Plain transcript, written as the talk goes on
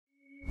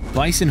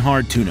Bison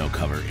Tonneau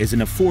Cover is an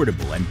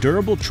affordable and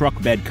durable truck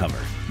bed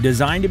cover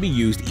designed to be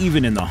used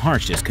even in the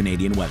harshest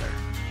Canadian weather.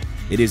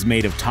 It is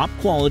made of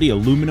top-quality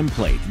aluminum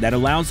plate that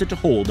allows it to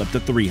hold up to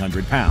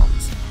 300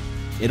 pounds.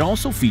 It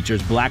also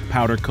features black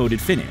powder-coated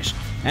finish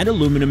and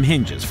aluminum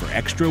hinges for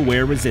extra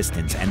wear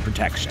resistance and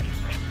protection.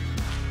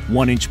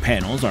 1-inch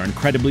panels are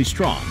incredibly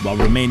strong while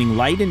remaining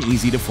light and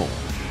easy to fold.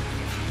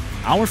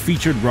 Our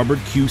featured rubber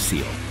Q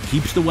seal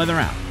keeps the weather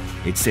out.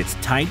 It sits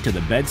tight to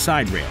the bed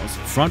side rails,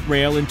 front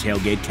rail, and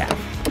tailgate cap.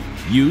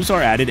 Use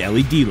our added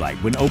LED light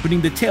when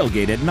opening the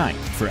tailgate at night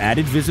for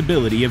added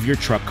visibility of your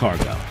truck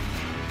cargo.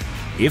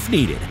 If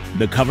needed,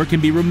 the cover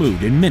can be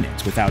removed in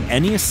minutes without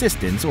any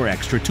assistance or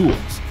extra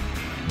tools.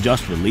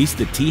 Just release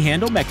the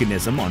T-handle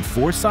mechanism on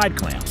 4 side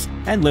clamps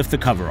and lift the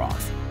cover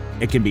off.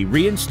 It can be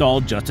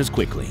reinstalled just as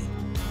quickly.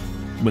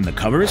 When the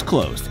cover is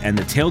closed and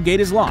the tailgate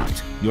is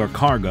locked, your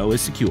cargo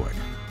is secured.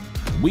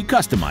 We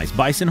customize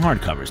Bison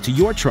hardcovers to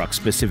your truck's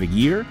specific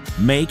year,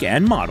 make,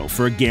 and model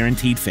for a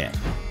guaranteed fit.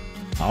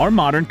 Our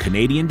modern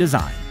Canadian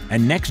design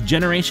and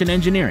next-generation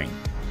engineering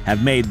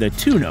have made the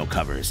Tonneau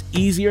covers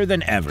easier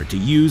than ever to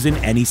use in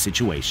any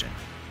situation.